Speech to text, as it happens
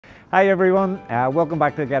Hi everyone, welcome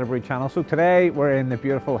back to the Get a Brew channel. So today we're in the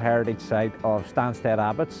beautiful heritage site of Stansted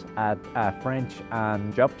Abbots at French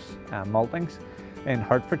Jupps Maltings in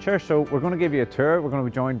Hertfordshire. So we're going to give you a tour. We're going to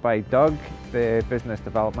be joined by Doug, the business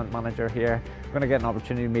development manager here. We're going to get an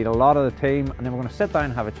opportunity to meet a lot of the team, and then we're going to sit down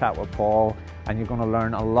and have a chat with Paul, and you're going to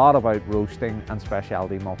learn a lot about roasting and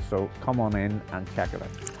specialty malts. So come on in and check it out.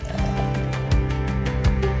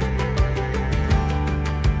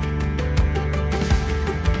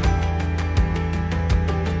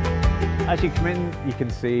 As you come in, you can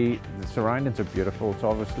see the surroundings are beautiful. It's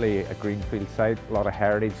obviously a greenfield site, a lot of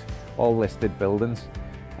heritage, all listed buildings.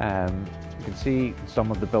 You can see some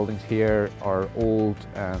of the buildings here are old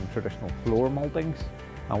traditional floor maltings.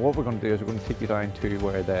 And what we're going to do is we're going to take you down to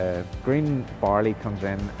where the green barley comes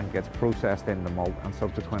in and gets processed in the malt and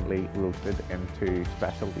subsequently roasted into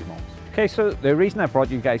specialty malts. Okay, so the reason I brought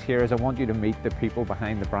you guys here is I want you to meet the people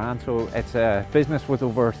behind the brand. So it's a business with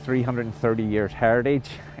over 330 years heritage.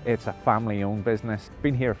 It's a family-owned business.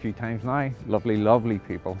 Been here a few times now. Lovely, lovely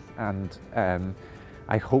people. And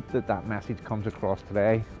I hope that that message comes across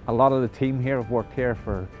today. A lot of the team here have worked here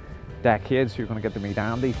for decades. You're going to get to meet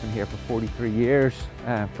Andy. He's been here for 43 years,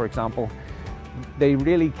 for example. They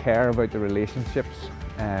really care about the relationships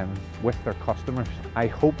with their customers. I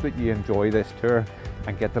hope that you enjoy this tour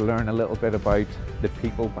and get to learn a little bit about the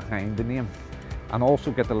people behind the name, and also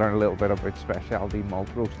get to learn a little bit about specialty malt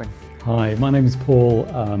roasting. Hi, my name is Paul.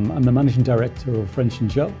 I'm the Managing Director of French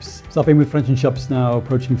Jupps. So I've been with French Jupps now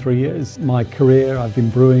approaching 3 years. My career, I've been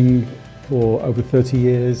brewing for over 30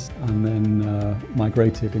 years and then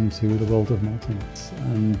migrated into the world of malting.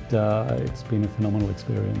 And it's been a phenomenal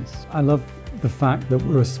experience. I love the fact that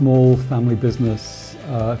we're a small family business,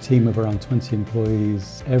 a team of around 20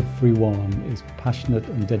 employees. Everyone is passionate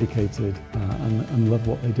and dedicated and love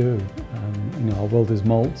what they do. Our world is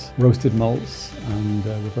malt, roasted malts, and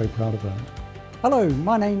we're very proud of that. Hello,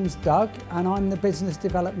 my name's Doug and I'm the Business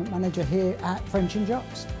Development Manager here at French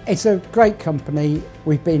Jupps. It's a great company.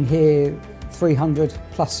 We've been here 300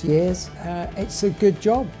 plus years. It's a good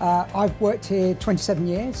job. I've worked here 27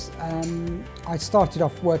 years. I started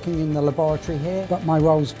off working in the laboratory here, but my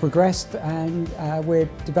role's progressed and we're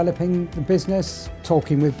developing the business,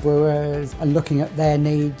 talking with brewers and looking at their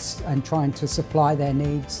needs and trying to supply their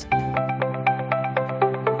needs.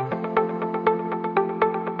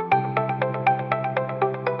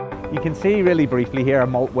 You can see really briefly here a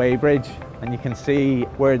malt weighbridge, and you can see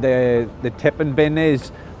where the tipping bin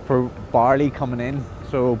is for barley coming in.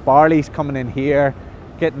 So barley's coming in here,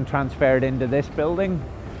 getting transferred into this building,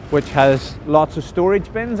 which has lots of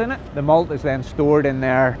storage bins in it. The malt is then stored in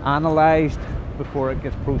there, analysed before it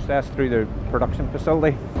gets processed through the production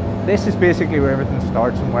facility. This is basically where everything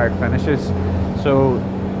starts and where it finishes. So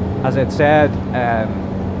as it said,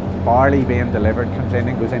 barley being delivered comes in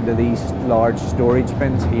and goes into these large storage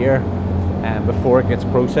bins here before it gets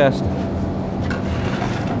processed.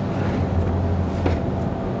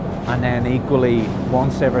 And then equally,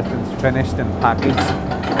 once everything's finished and packaged,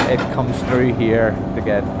 it comes through here to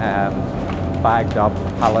get bagged up,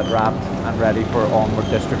 pallet wrapped and ready for onward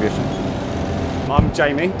distribution. I'm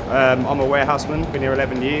Jamie, I'm a warehouseman, been here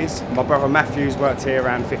 11 years. My brother Matthew's worked here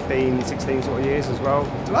around 15, 16 sort of years as well.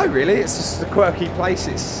 I don't know really, it's just a quirky place,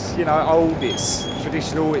 it's old, it's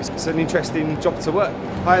traditional, it's an interesting job to work.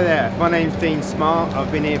 Hi there, my name's Dean Smart,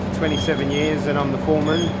 I've been here for 27 years and I'm the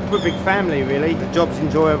foreman. We're a big family really, the job's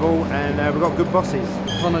enjoyable and we've got good bosses.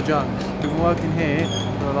 Connor Jones, been working here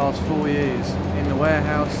for the last 4 years, in the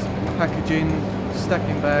warehouse, packaging,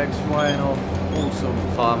 stacking bags, weighing off, all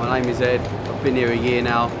sorts. Hi, my name is Ed. I've been here a year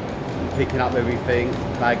now, picking up everything,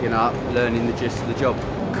 bagging up, learning the gist of the job.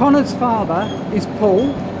 Connor's father is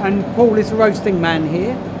Paul, and Paul is the roasting man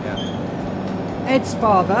here. Yeah. Ed's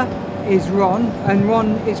father is Ron, and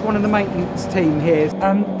Ron is one of the maintenance team here.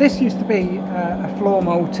 This used to be a floor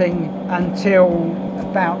malting until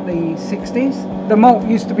about the 60s. The malt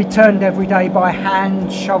used to be turned every day by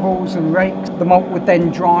hand, shovels and rakes. The malt would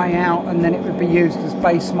then dry out and then it would be used as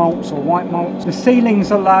base malts or white malts. The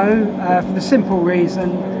ceilings are low for the simple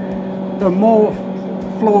reason the more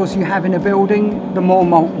floors you have in a building, the more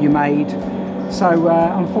malt you made. So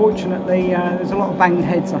unfortunately there's a lot of banged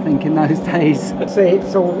heads I think in those days. See,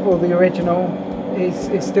 it's all the original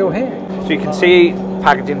is still here. So you can see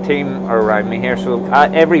packaging team are around me here. So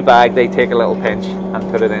every bag they take a little pinch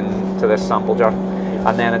and put it into this sample jar,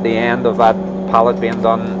 and then at the end of that pallet being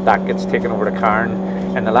done, that gets taken over to Karen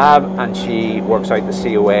in the lab and she works out the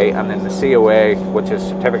COA, and then the COA, which is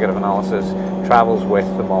certificate of analysis, travels with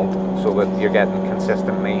the malt so that you're getting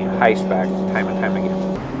consistently high spec time and time again.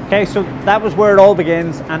 Okay, so that was where it all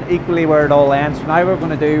begins and equally where it all ends. So now what we're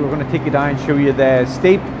going to do, we're going to take you down and show you the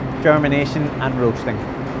steep germination and roasting.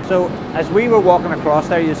 So as we were walking across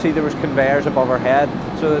there, you see there was conveyors above our head.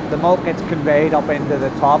 So the malt gets conveyed up into the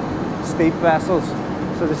top steep vessels.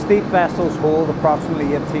 So the steep vessels hold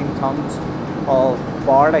approximately 18 tons of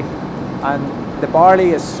barley, and the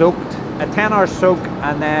barley is soaked, a 10-hour soak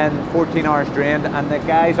and then 14 hours drained, and the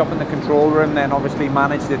guys up in the control room then obviously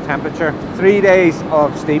manage the temperature. 3 days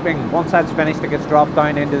of steeping. Once that's finished, it gets dropped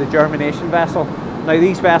down into the germination vessel. Now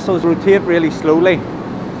these vessels rotate really slowly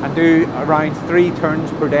and do around 3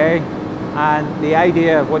 turns per day, and the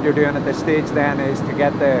idea of what you're doing at this stage then is to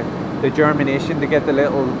get the germination, to get the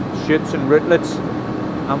little shoots and rootlets.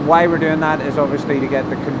 And why we're doing that is obviously to get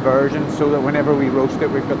the conversion, so that whenever we roast it,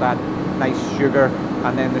 we've got that nice sugar,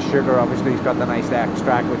 and then the sugar obviously has got the nice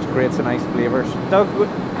extract, which creates a nice flavours. Doug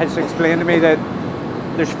has explained to me that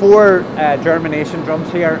there's 4 germination drums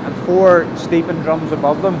here and 4 steeping drums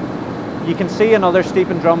above them. You can see another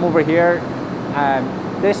steeping drum over here.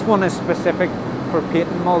 This one is specific for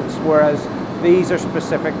patent malts, whereas these are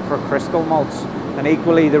specific for crystal malts. And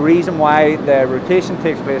equally, the reason why the rotation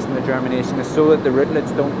takes place in the germination is so that the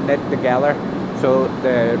rootlets don't knit together, so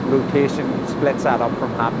the rotation splits that up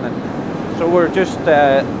from happening. So we're just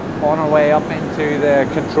on our way up into the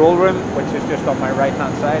control room, which is just on my right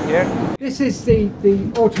hand side here. This is the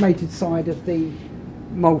automated side of the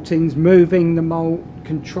maltings, moving the malt,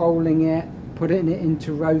 controlling it, putting it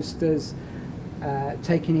into roasters,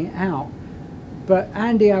 taking it out. But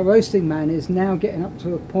Andy, our roasting man, is now getting up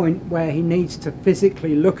to a point where he needs to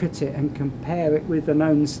physically look at it and compare it with a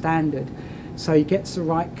known standard, so he gets the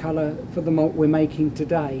right colour for the malt we're making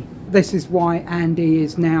today. This is why Andy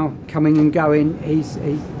is now coming and going.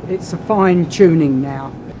 It's a fine tuning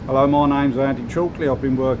now. Hello, my name's Andy Chalkley. I've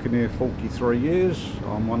been working here 43 years.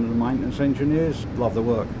 I'm one of the maintenance engineers. Love the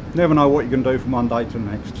work. Never know what you can do from one day to the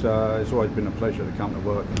next. It's always been a pleasure to come to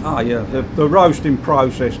work. The roasting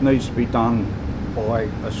process needs to be done by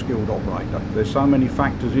a skilled operator. There's so many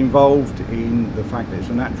factors involved in the fact that it's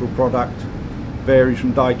a natural product, varies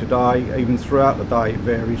from day to day, even throughout the day it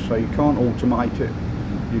varies, so you can't automate it.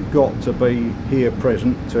 You've got to be here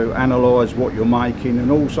present to analyse what you're making,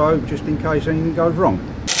 and also just in case anything goes wrong.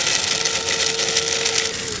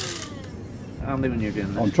 Andy, when you're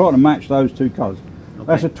doing this, I'm trying to match those 2 colours. Okay.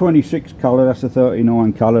 That's a 26 colour, that's a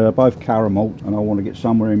 39 colour, they're both caramel, and I want to get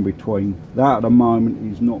somewhere in between. That at the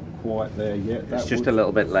moment is not quite there yet. It's just a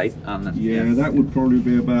little bit light. Yeah, that would probably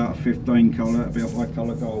be about a 15 colour, a bit high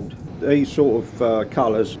colour gold. These sort of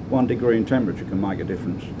colours, 1 degree in temperature can make a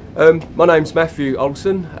difference. My name's Matthew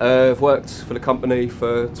Olsen. I've worked for the company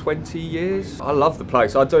for 20 years. I love the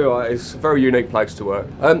place, I do. It's a very unique place to work.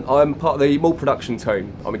 I'm part of the malt production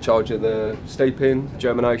team. I'm in charge of the steeping,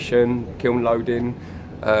 germination, kiln loading.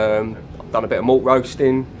 I've done a bit of malt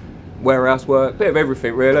roasting, warehouse work, a bit of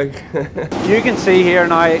everything really. You can see here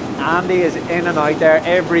now, Andy is in and out there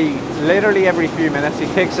literally every few minutes. He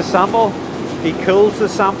takes a sample, he cools the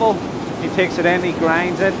sample, he takes it in, he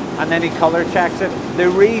grinds it, and then he colour checks it. The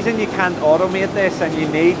reason you can't automate this and you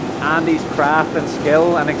need Andy's craft and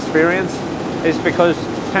skill and experience is because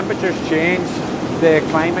temperatures change, the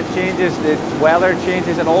climate changes, the weather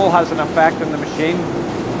changes, it all has an effect on the machine.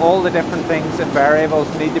 All the different things and variables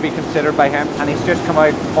need to be considered by him, and he's just come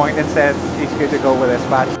out point and said he's good to go with this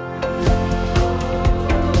batch.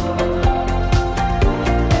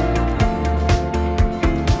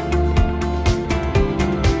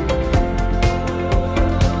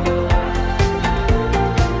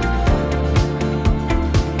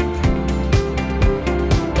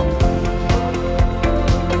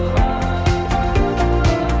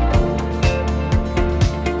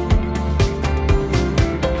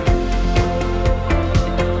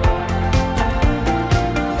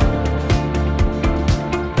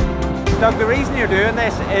 Doug, the reason you're doing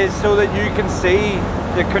this is so that you can see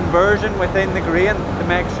the conversion within the grain to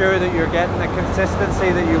make sure that you're getting the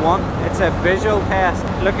consistency that you want. It's a visual test.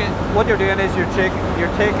 Look at what you're doing is you're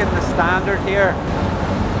taking the standard here.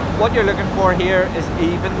 What you're looking for here is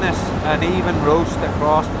evenness, an even roast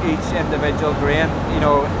across each individual grain. You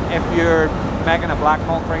know, if you're making a black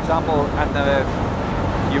malt, for example, and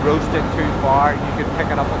you roast it too far, you can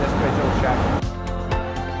pick it up with this visual check.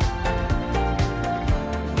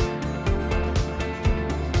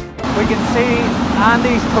 We can see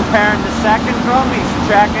Andy's preparing the second drum. He's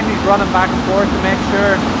checking, he's running back and forth to make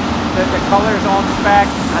sure that the colour's on spec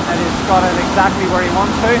and that he's got it exactly where he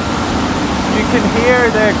wants to. You can hear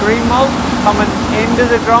the green malt coming into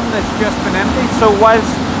the drum that's just been emptied. So whilst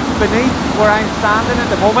beneath where I'm standing at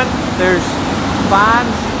the moment, there's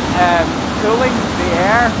fans cooling the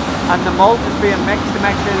air, and the malt is being mixed to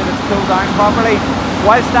make sure that it's cooled down properly.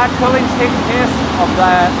 Whilst that cooling's taking place of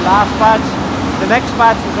the last batch, The next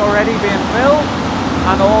batch is already being filled,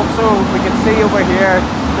 and also we can see over here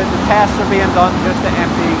that the tests are being done just to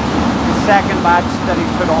empty the second batch that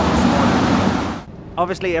he's put on this morning.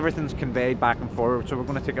 Obviously everything's conveyed back and forward, so we're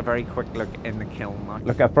going to take a very quick look in the kiln now.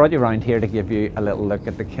 Look, I've brought you around here to give you a little look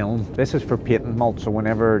at the kiln. This is for patent malt, so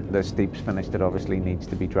whenever the steep's finished, it obviously needs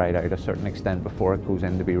to be dried out a certain extent before it goes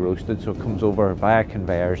in to be roasted. So it comes over via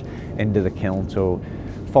conveyors into the kiln. So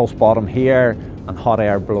false bottom here and hot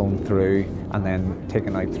air blown through and then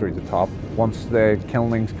taken out through the top. Once the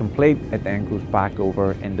kilning's complete, it then goes back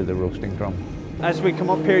over into the roasting drum. As we come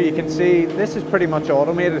up here, you can see this is pretty much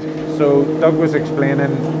automated. So Doug was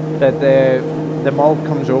explaining that the malt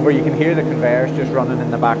comes over. You can hear the conveyors just running in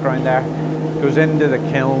the background there. Goes into the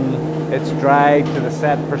kiln. It's dried to the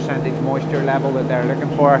set percentage moisture level that they're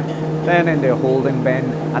looking for. Then into a holding bin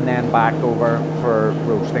and then back over for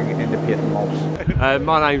roasting into patent malts.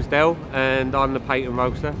 My name's Del and I'm the patent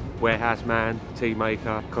roaster, warehouse man, tea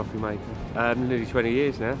maker, coffee maker. Nearly 20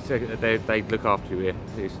 years now, so they look after you here.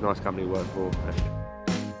 It's a nice company to work for.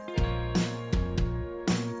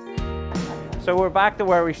 So we're back to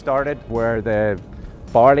where we started, where the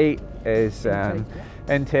barley is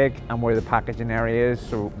intake and where the packaging area is.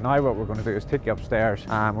 So now what we're going to do is take you upstairs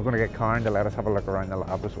and we're going to get Karen to let us have a look around the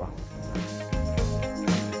lab as well.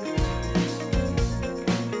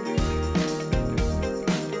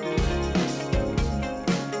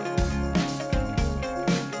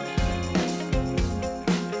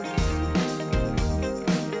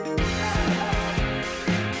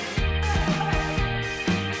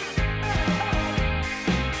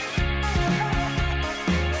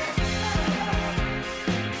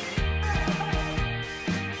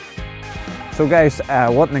 So guys,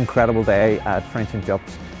 what an incredible day at French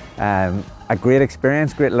Jupps. A great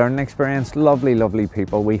experience, great learning experience, lovely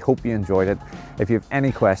people. We hope you enjoyed it. If you have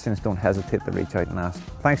any questions, don't hesitate to reach out and ask.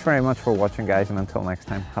 Thanks very much for watching guys, and until next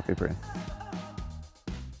time, happy brewing.